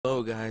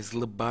Hello guys,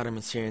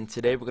 Lobotomus here, and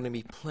today we're going to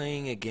be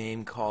playing a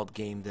game called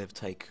Game Dev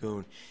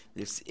Tycoon.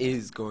 This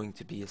is going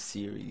to be a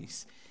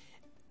series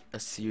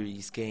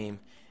game.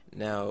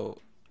 Now,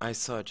 I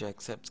saw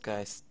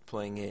Jacksepticeye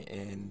playing it,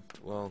 and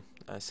well,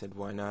 I said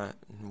why not?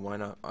 Why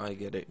not I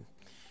get it?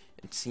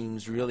 It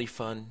seems really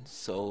fun,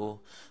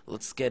 so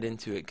let's get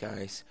into it,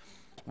 guys.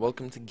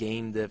 Welcome to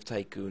Game Dev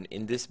Tycoon.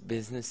 In this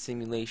business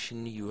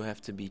simulation, you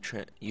have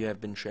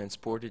been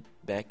transported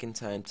back in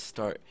time to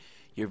start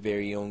your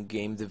very own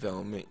game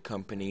development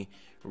company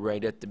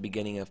right at the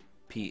beginning of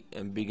the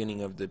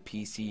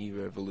PC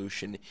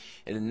revolution.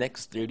 In the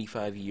next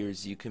 35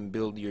 years, you can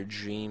build your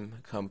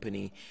dream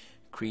company,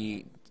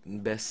 create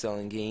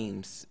best-selling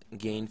games,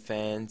 gain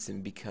fans,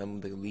 and become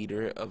the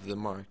leader of the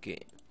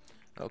market.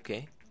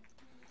 Okay.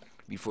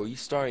 Before you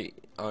start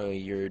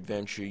your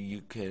adventure,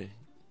 you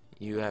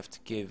have to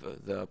give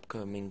the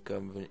upcoming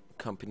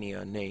company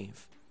a name.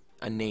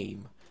 A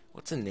name.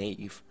 What's a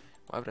knave?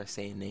 Why would I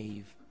say a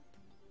knave?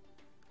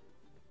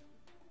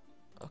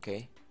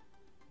 Okay.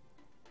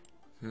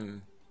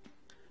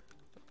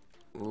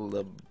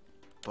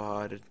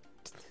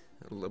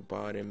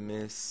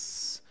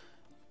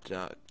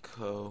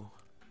 Lobotomus.co.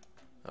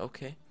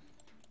 Okay.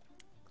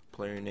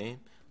 Player name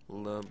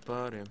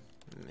Lobotomus.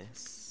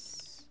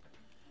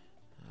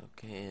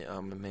 Okay,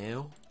 I'm a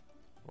male,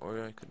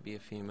 or I could be a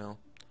female,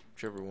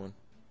 whichever one.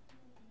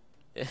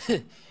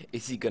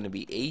 Is he gonna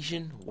be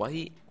Asian,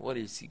 white? What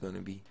is he gonna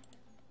be?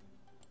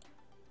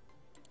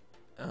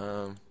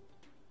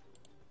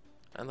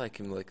 I like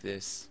him like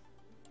this,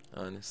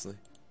 honestly.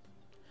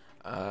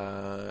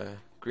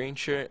 Green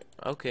shirt.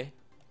 Okay.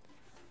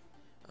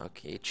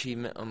 Okay.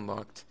 Achievement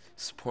unlocked.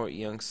 Support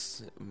a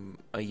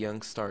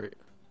young start.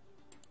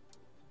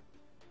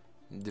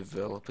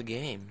 Develop a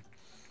game.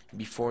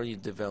 Before your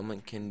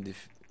development can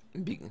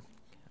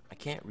I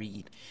can't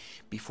read.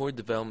 Before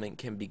development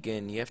can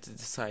begin, you have to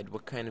decide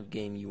what kind of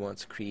game you want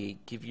to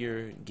create. Give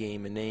your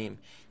game a name.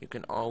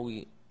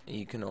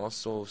 You can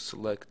also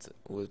select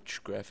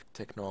which graphic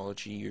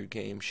technology your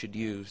game should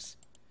use.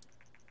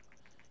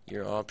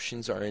 Your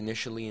options are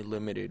initially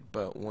limited,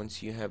 but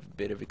once you have a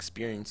bit of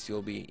experience, you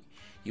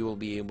will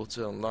be able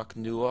to unlock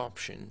new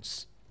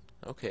options.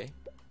 Okay.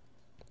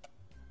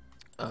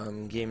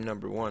 Game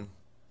number 1.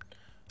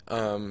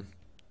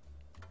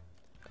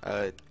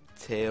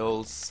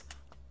 Tales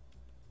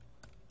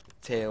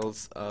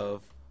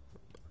of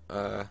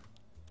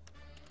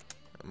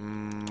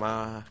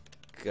Macarena.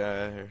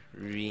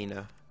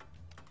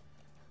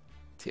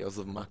 Tales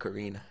of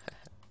Macarena.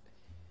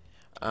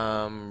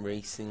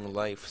 Racing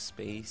life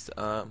space.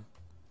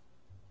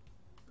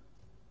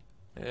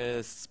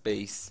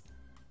 Space.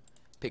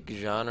 Pick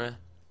genre.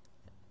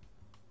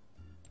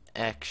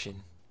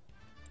 Action.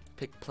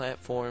 Pick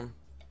platform.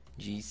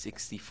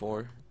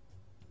 G64.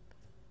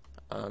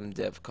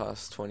 Dev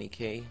cost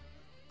 20k.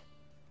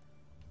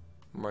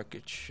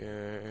 Market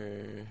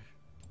share.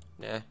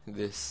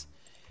 This.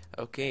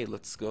 Okay,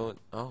 let's go.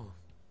 Oh,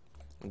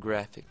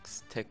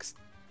 graphics. Text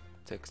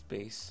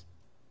base.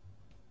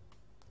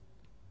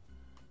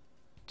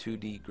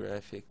 2D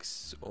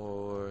graphics,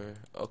 or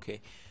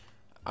okay.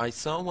 I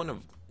saw one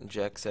of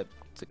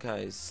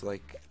Jacksepticeye's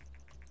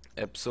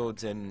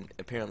episodes, and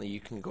apparently you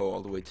can go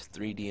all the way to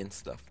 3D and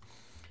stuff.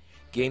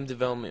 Game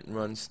development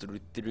runs through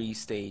 3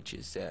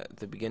 stages. At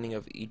the beginning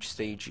of each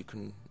stage, you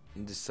can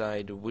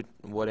decide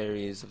what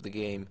areas of the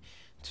game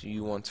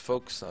you want to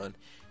focus on.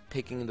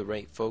 Picking the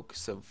right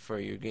focus for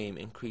your game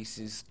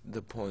increases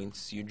the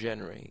points you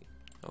generate.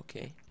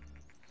 Okay.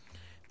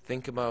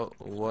 Think about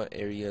what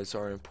areas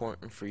are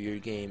important for your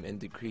game and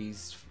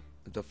decrease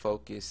the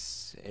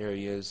focus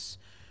areas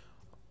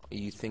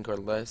you think are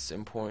less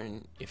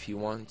important. If you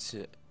want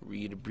to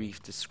read a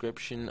brief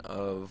description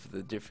of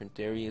the different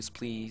areas,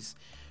 please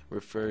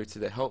refer to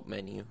the help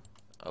menu.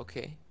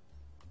 Okay.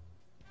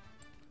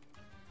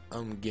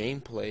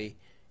 Gameplay.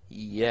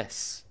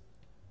 Yes.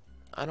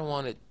 I don't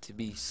want it to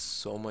be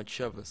so much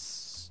of a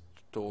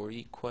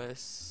story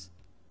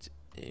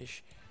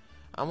quest-ish.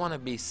 I want it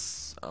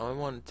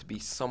to be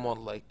somewhat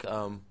like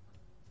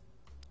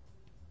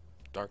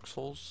Dark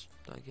Souls,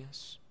 I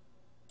guess.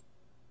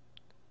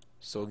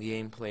 So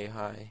gameplay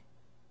high,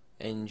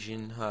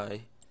 engine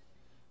high,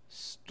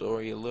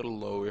 story a little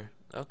lower.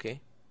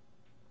 Okay.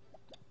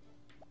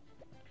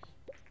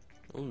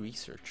 Oh,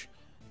 research.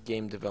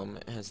 Game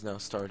development has now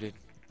started.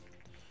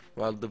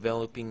 While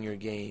developing your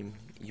game,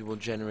 you will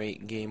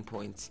generate game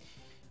points.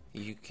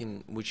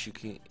 Which you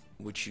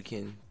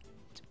can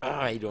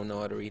I don't know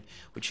how to read.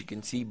 Which you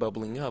can see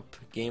bubbling up.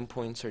 Game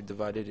points are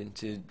divided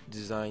into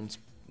design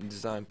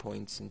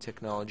points and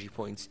technology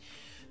points.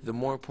 The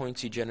more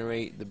points you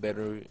generate, the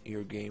better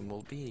your game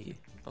will be.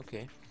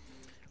 Okay.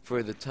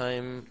 From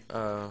time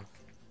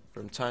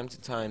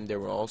to time, there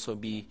will also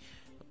be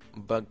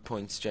bug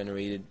points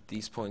generated.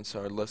 These points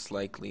are less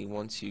likely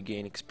once you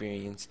gain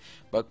experience.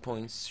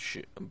 Bugs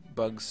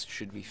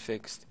should be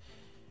fixed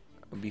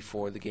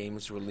before the game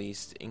is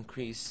released.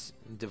 Increase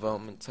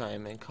development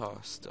time and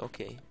cost.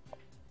 Okay.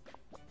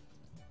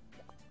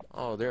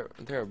 Oh, there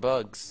are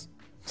bugs.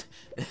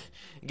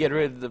 Get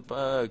rid of the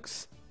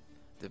bugs.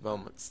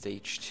 Development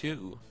stage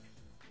 2.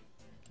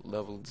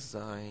 Level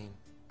design.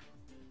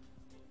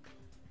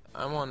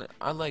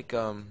 I like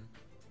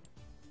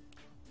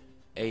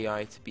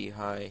AI to be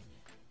high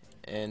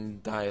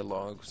and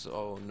dialogues.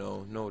 Oh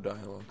no, no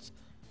dialogues.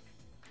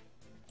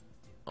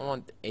 I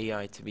want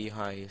AI to be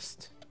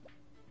highest.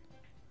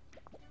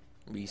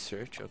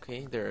 Research,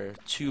 okay. There are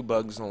 2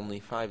 bugs only,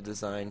 5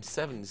 design,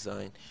 7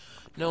 design.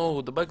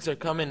 No, the bugs are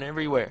coming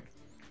everywhere.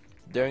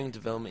 During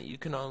development, you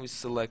can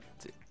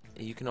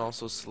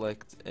also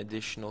select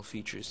additional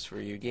features for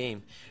your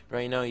game.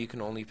 Right now you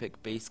can only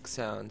pick basic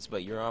sounds,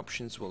 but your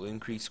options will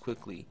increase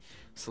quickly.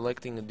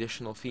 Selecting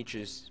additional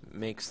features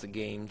makes the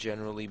game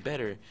generally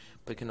better,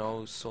 but can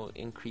also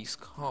increase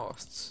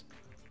costs.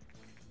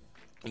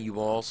 You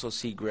will also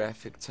see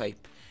graphic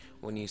type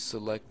when you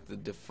select the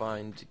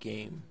defined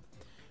game.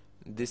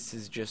 This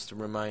is just a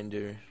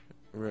reminder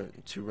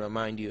to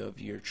remind you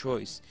of your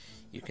choice.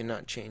 You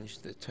cannot change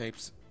the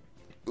types.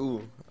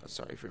 Ooh,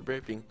 sorry for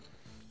burping.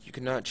 You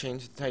cannot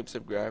change the types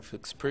of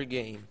graphics per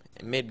game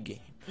and mid-game.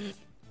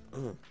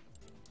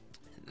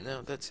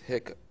 Now that's a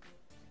hiccup.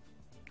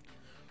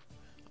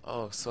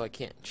 Oh, so I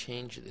can't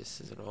change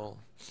this at all.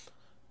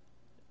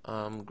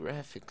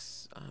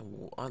 Graphics.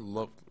 I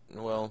love.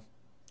 Well,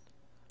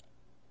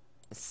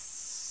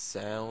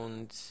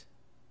 sound,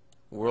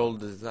 world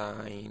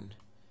design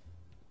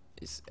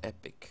is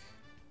epic.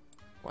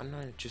 Why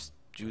not just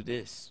do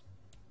this?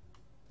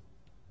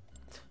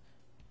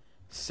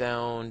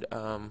 Sound.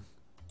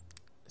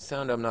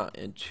 Sound I'm not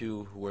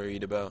too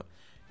worried about.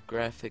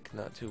 Graphic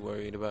not too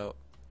worried about.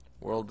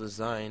 World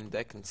design,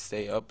 that can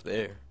stay up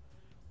there.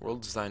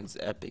 World design is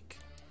epic.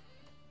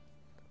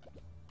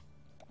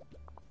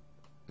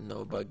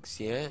 No bugs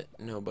yet.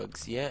 No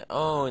bugs yet.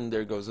 Oh, and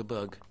there goes a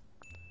bug.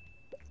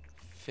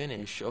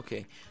 Finish.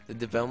 Okay. The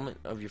development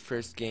of your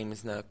first game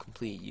is now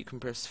complete. You can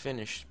press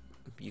finish.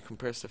 You can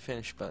press the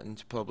finish button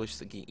to publish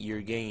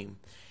your game.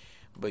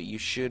 But you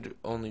should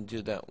only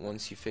do that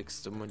once you fix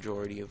the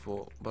majority of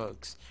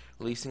bugs.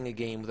 Releasing a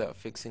game without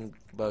fixing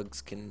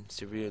bugs can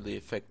severely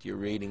affect your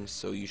ratings,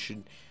 so you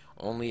should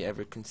only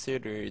ever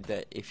consider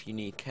that if you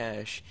need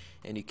cash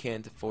and you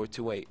can't afford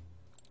to wait.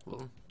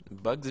 Well,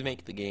 bugs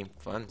make the game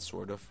fun,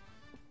 sort of.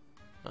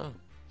 Oh,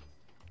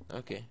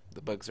 okay,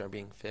 the bugs are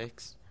being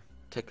fixed.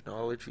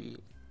 Technology,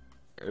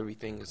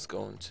 everything is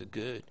going to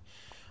good.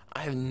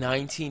 I have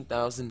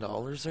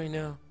 $19,000 right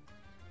now.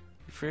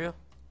 You for real?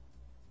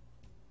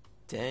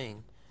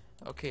 Dang.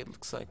 Okay,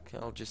 looks like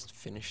I'll just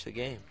finish the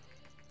game.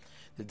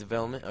 The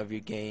development of your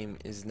game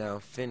is now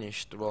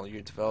finished. While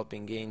you're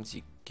developing games,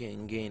 you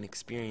can gain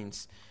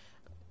experience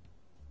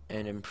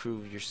and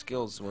improve your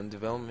skills. When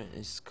development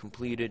is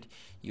completed,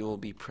 you will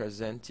be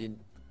presented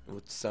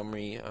with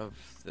summary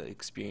of the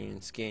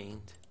experience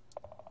gained.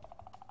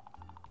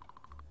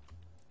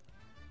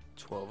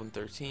 12 and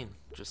 13,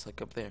 just like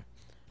up there.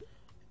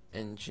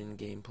 Engine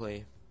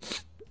gameplay,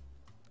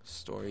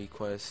 story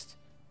quest,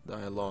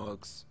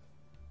 dialogues,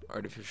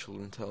 artificial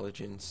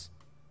intelligence,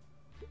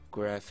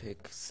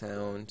 graphic,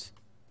 sound,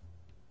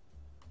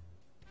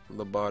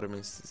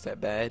 lobotomist. Is that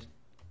bad?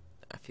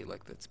 I feel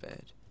like that's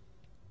bad.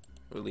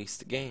 Release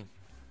the game.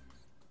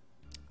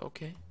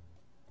 Okay.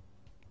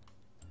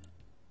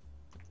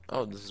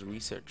 Oh, this is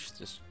research.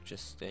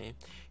 Just stay.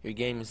 Your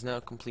game is now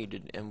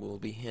completed and will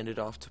be handed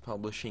off to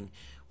publishing.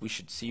 We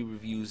should see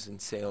reviews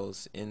and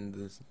sales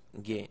in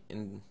the game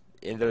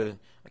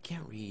I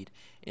can't read.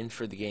 In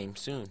for the game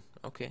soon.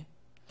 Okay.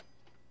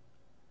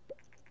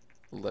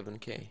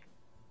 11K.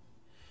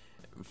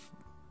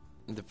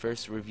 The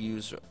first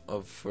reviews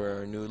for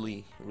our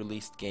newly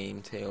released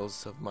game,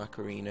 Tales of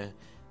Macarena,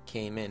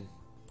 came in.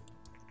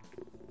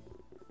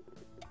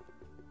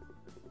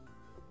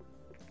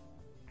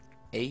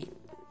 8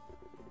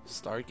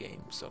 star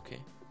games, okay.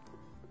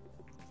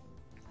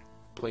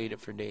 Played it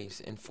for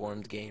days.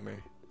 Informed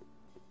gamer.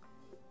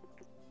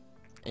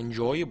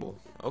 Enjoyable,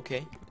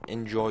 okay.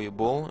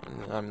 Enjoyable.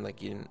 I'm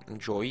like, you didn't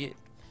enjoy it.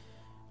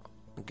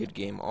 Good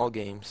game, all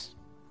games.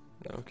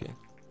 Okay.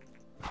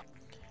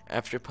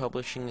 After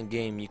publishing a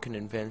game, you can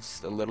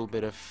invest a little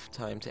bit of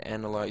time to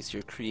analyze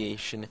your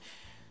creation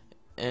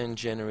and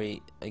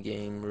generate a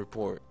game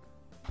report.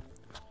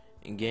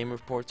 And game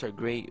reports are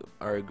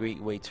a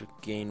great way to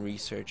gain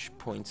research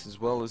points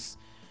as well as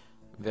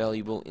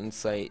valuable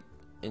insight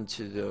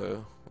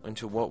into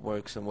what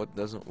works and what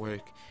doesn't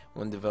work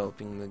when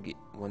developing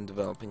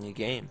a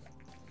game.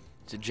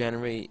 To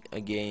generate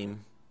a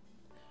game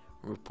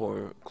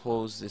report,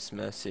 close this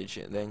message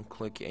and then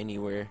click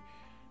anywhere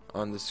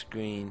on the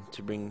screen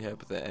to bring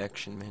up the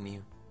action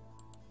menu.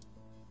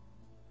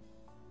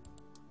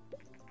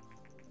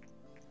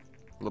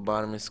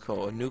 Lobotomist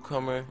Co. A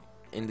newcomer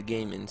in the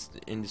game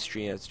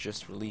industry has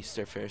just released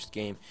their first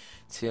game,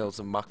 Tales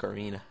of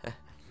Macarena.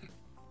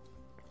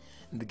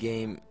 The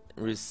game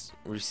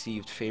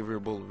received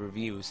favorable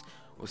reviews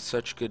with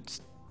such with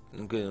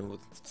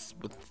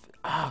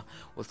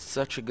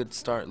such a good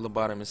start.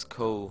 Lobotomist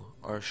Co.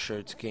 are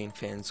sure to gain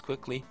fans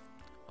quickly.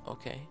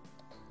 Okay.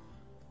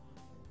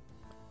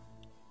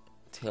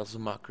 Tales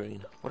of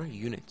Macarena. What are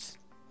units?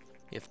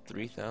 You have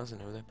 3,000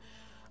 of them.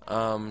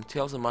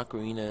 Tales of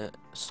Macarena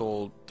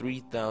sold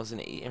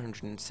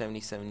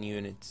 3,877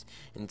 units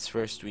in its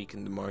first week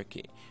in the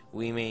market.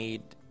 We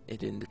made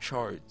it in the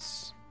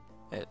charts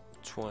at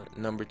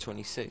number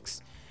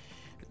 26.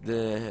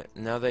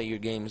 Now that your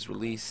game is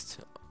released,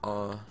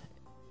 I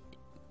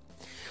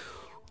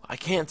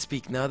can't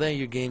speak. Now that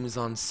your game is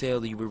on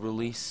sale, you will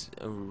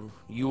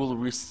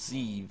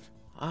receive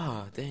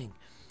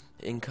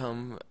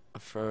income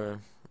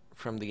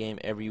from the game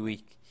every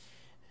week.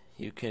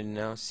 You can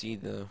now see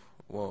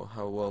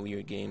how well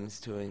your game is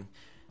doing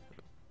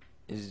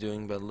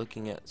by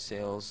looking at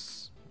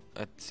sales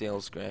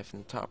graph in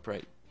the top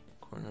right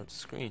corner of the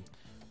screen,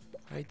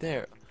 right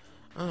there.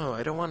 Oh,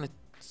 I don't want to.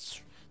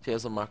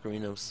 Tales of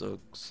Macarena was so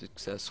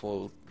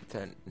successful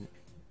that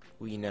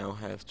we now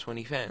have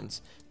 20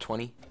 fans.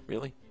 20?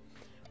 Really?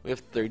 We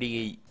have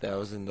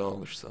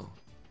 $38,000, so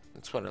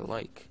that's what I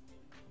like.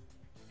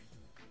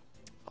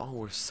 Oh,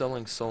 we're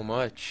selling so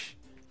much.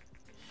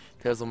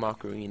 Tales of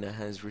Macarena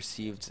has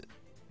achieved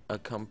a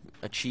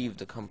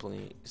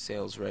company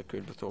sales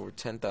record with over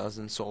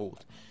 10,000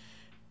 sold.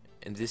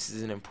 And this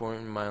is an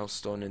important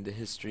milestone in the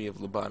history of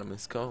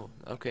Lobotomous Code.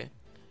 Okay.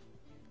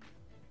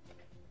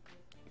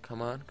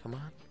 Come on, come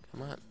on,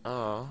 come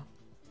on.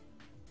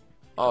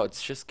 Oh,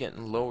 it's just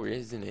getting lower,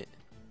 isn't it?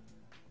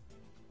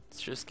 It's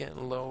just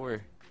getting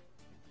lower.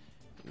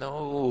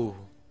 No.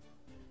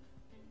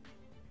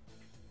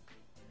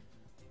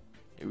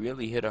 It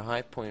really hit a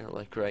high point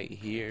like right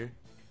here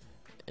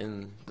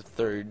in the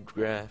third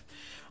graph.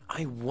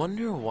 I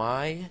wonder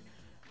why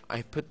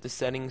I put the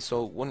settings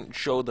so it wouldn't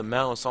show the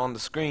mouse on the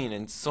screen,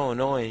 and it's so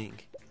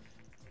annoying.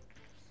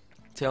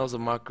 Tales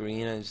of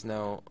Macarena is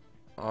now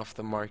off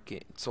the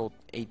market. It sold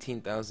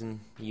 18,000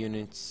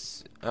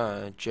 units,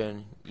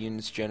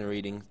 units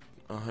generating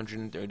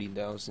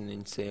 130,000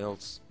 in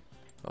sales.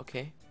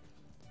 Okay.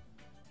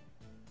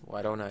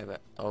 Why don't I have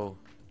that? Oh,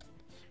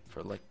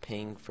 for like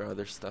paying for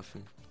other stuff.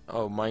 And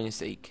oh,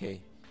 minus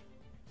 8K.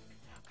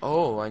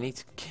 Oh, I need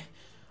to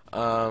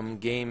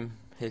game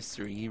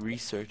history,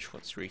 research.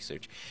 What's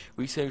research?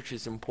 Research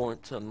is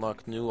important to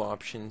unlock new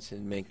options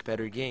and make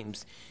better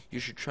games.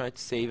 You should try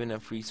to save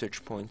enough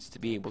research points to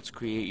be able to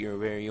create your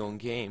very own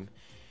game.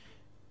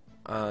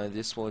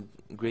 This will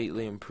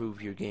greatly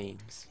improve your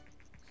games.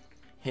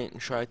 Hint: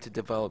 try to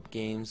develop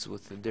games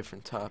with a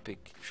different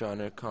topic,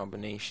 genre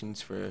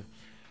combinations for a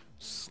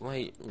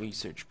slight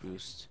research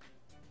boost.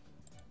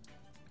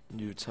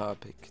 New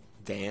topic: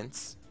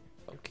 dance.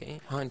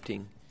 Okay,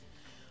 hunting.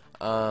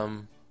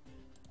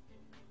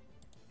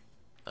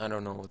 I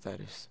don't know what that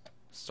is.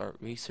 Start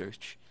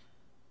research.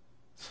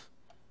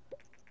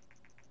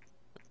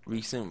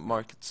 Recent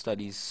market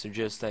studies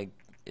suggest that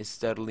is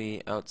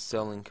steadily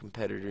outselling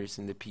competitors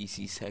in the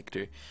PC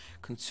sector.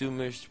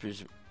 Consumers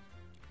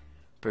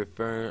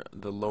prefer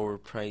the lower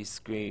price,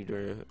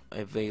 greater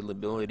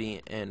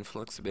availability and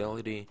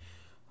flexibility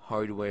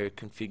hardware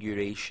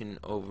configuration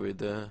over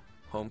the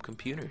home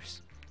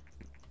computers.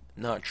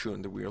 Not true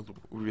in the real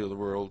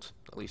world,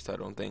 at least I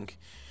don't think.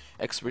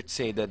 Experts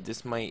say that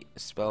this might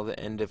spell the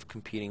end of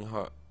competing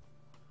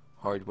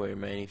hardware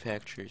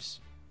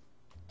manufacturers.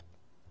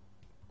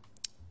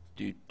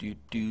 I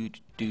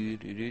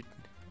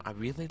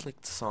really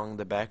like the song in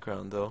the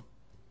background though.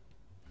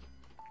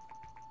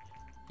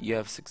 You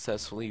have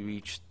successfully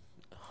reached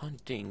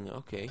hunting.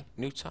 Okay,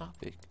 new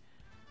topic.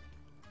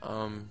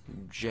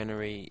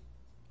 Generate.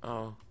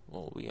 Oh,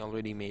 well, we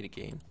already made a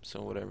game,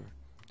 so whatever.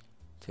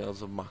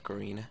 Tales of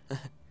Macarena.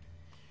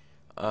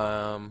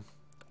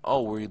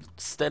 Oh, we're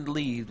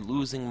steadily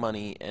losing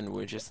money, and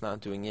we're just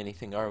not doing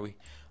anything, are we?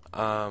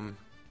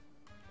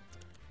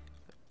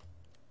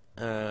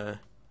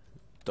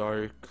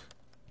 Dark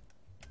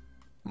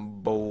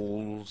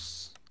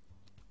bowls.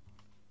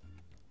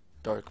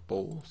 Dark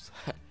bowls.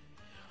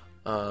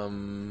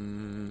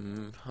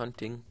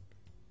 Hunting.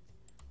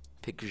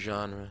 Pick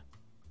genre.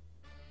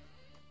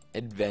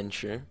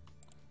 Adventure.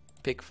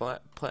 Pick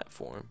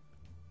platform.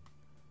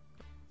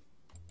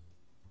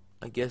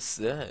 I guess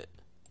that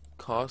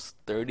cost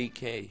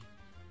 30K.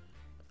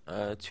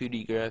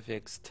 2D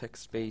graphics,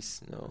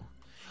 text-based, no.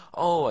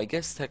 Oh, I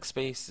guess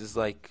text-based is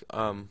like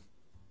a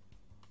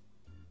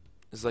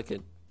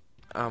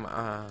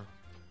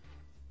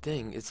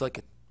thing. It's like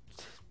a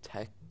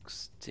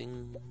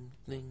texting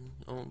thing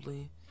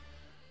only.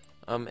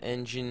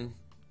 Engine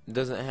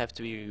doesn't have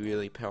to be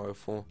really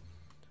powerful.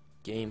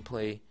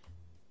 Gameplay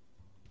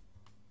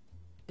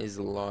is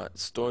a lot.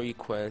 Story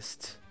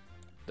quest.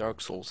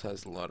 Dark Souls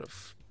has a lot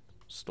of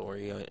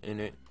story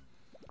in it.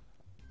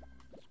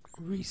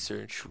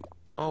 Research.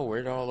 Oh,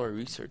 where'd all our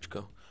research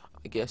go?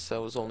 I guess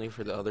that was only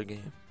for the other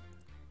game.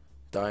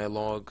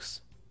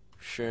 Dialogues.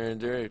 Sure,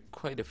 there are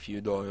quite a few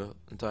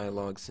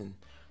dialogues in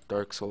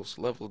Dark Souls.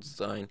 Level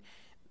design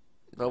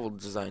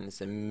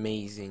is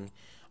amazing.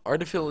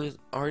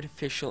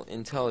 Artificial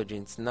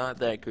intelligence, not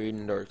that great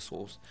in Dark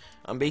Souls.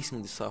 I'm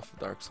basing this off of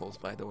Dark Souls,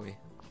 by the way.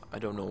 I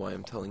don't know why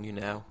I'm telling you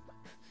now.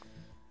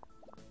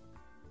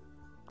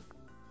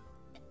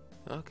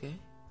 Okay.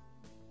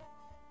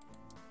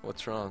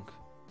 What's wrong?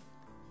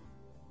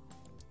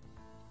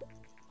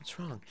 What's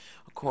wrong?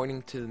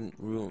 According to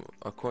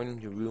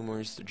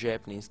rumors, the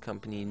Japanese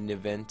company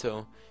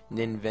Ninvento,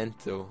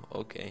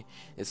 okay,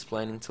 is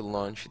planning to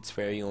launch its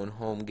very own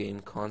home game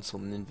console.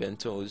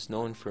 Ninvento is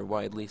known for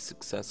widely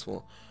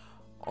successful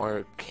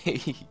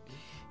arcade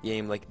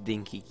game like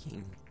Dinky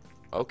King.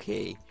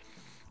 Okay,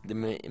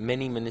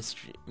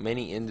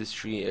 many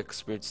industry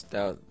experts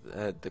doubt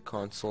that the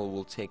console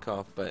will take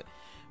off, but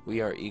we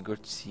are eager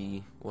to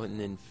see what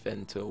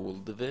Ninvento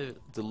will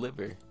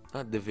deliver.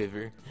 Not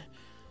deliver.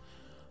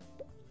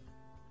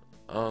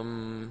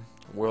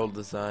 World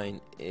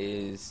design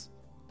is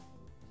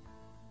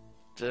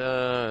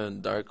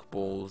Dark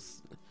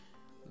Bowls.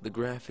 The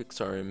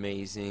graphics are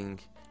amazing.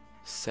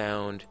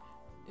 Sound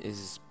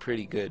is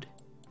pretty good.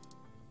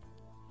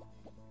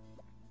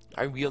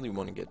 I really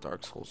want to get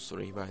Dark Souls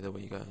 3, by the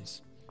way,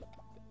 guys.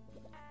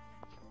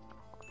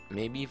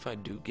 Maybe if I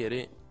do get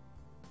it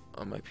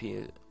on my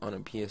on a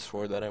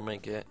PS4 that I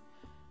might get,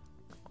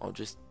 I'll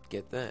just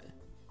get that.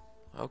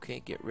 Okay,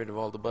 get rid of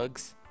all the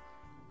bugs.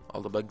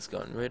 All the bugs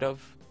gotten rid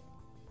of.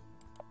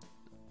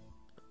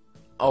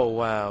 Oh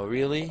wow,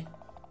 really?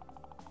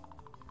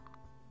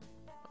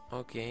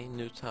 Okay,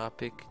 new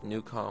topic,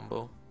 new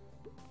combo.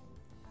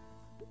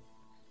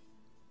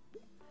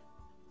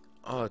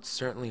 Oh, it's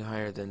certainly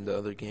higher than the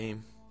other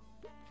game.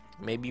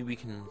 Maybe we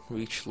can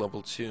reach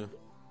level 2.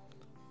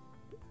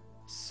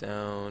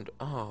 Sound.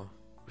 Oh,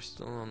 we're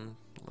still on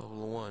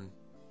level 1.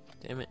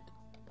 Damn it.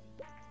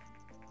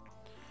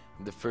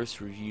 The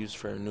first reviews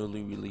for our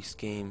newly released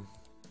game,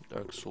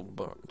 Dark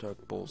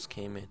Bowls,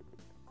 came in.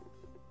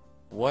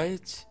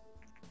 What?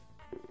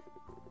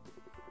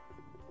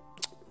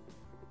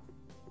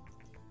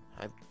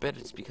 I bet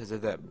it's because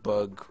of that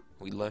bug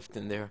we left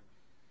in there.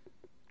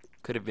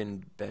 Could have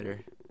been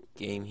better.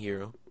 Game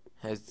Hero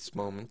has its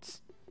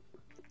moments.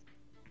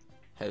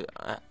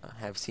 I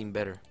have seen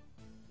better.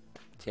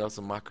 Tales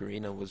of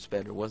Macarena was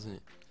better, wasn't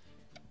it?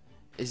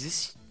 Is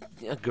this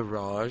a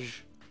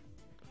garage?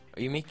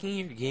 Are you making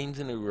your games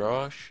in a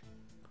garage?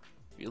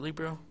 Really,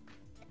 bro?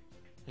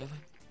 Really?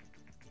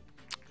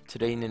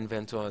 Today,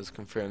 Ninvento has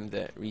confirmed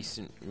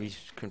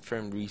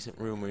recent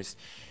rumors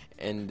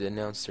and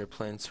announced their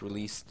plans to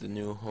release the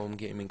new home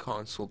gaming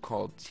console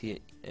called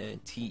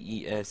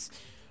TES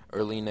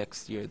early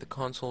next year. The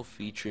console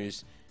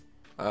features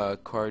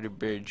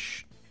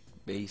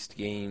cartridge-based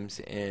games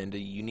and a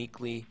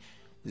uniquely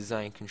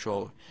designed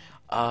controller.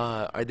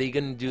 Are they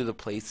gonna do the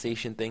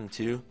PlayStation thing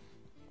too,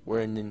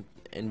 where in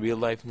real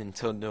life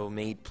Nintendo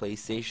made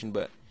PlayStation,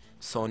 but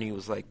Sony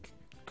was like,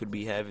 could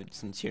we have it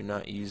since you're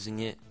not using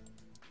it?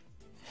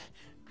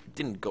 It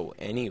didn't go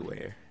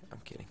anywhere. I'm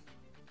kidding.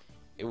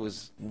 It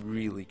was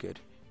really good.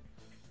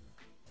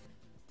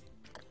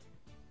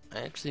 I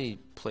actually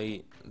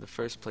played, the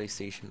first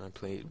PlayStation I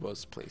played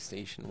was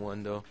PlayStation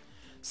 1 though.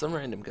 Some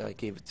random guy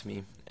gave it to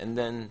me, and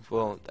then,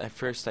 well, at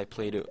first I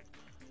played it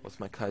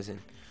with my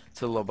cousin,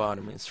 to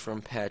Lobotomist,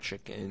 from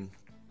Patrick and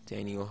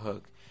Daniel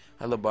Hook.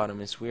 Hi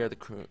Lobotomist, we are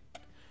the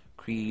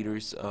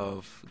creators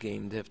of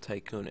Game Dev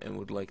Tycoon and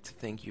would like to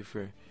thank you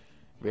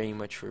very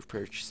much for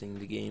purchasing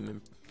the game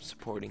and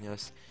supporting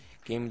us.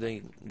 Game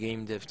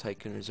Dev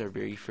Tycoon is our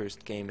very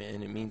first game,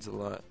 and it means a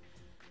lot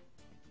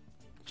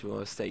to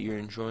us that you're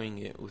enjoying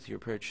it with your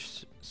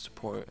purchase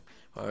support.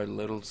 Our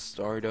little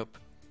startup.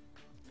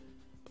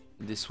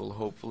 This will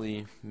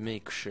hopefully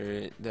make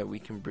sure that we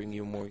can bring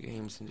you more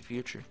games in the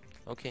future.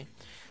 Okay?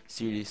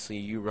 Seriously,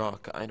 you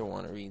rock. I don't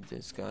want to read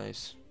this,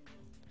 guys.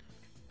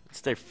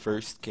 It's their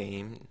first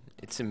game.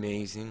 It's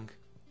amazing.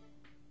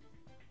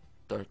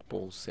 Dark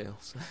Bowl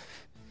sales.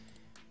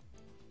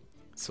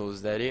 So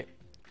is that it?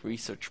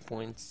 Research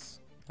points.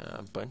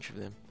 A bunch of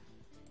them.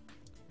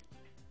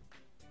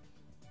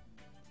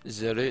 Is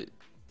that it?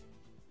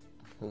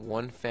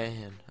 One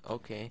fan.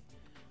 Okay.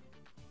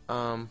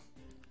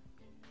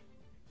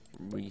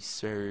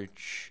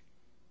 Research.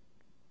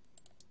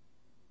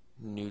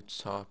 New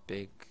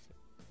topic.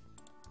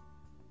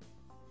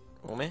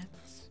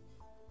 Romance?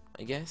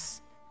 I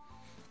guess.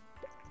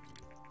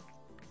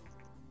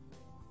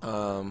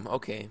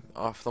 Okay.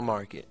 Off the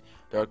market.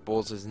 Dark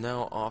Bowls is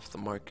now off the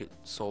market.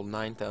 Sold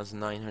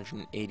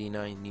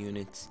 9,989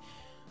 units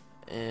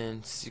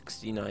and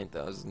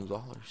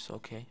 $69,000.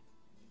 Okay.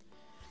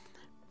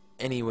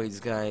 Anyways,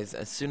 guys,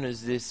 as soon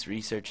as this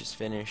research is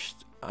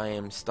finished, I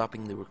am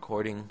stopping the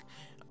recording.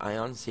 I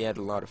honestly had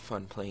a lot of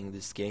fun playing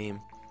this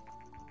game.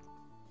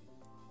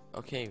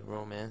 Okay,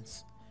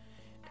 romance.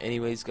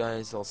 Anyways,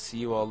 guys, I'll see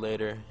you all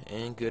later,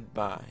 and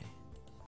goodbye.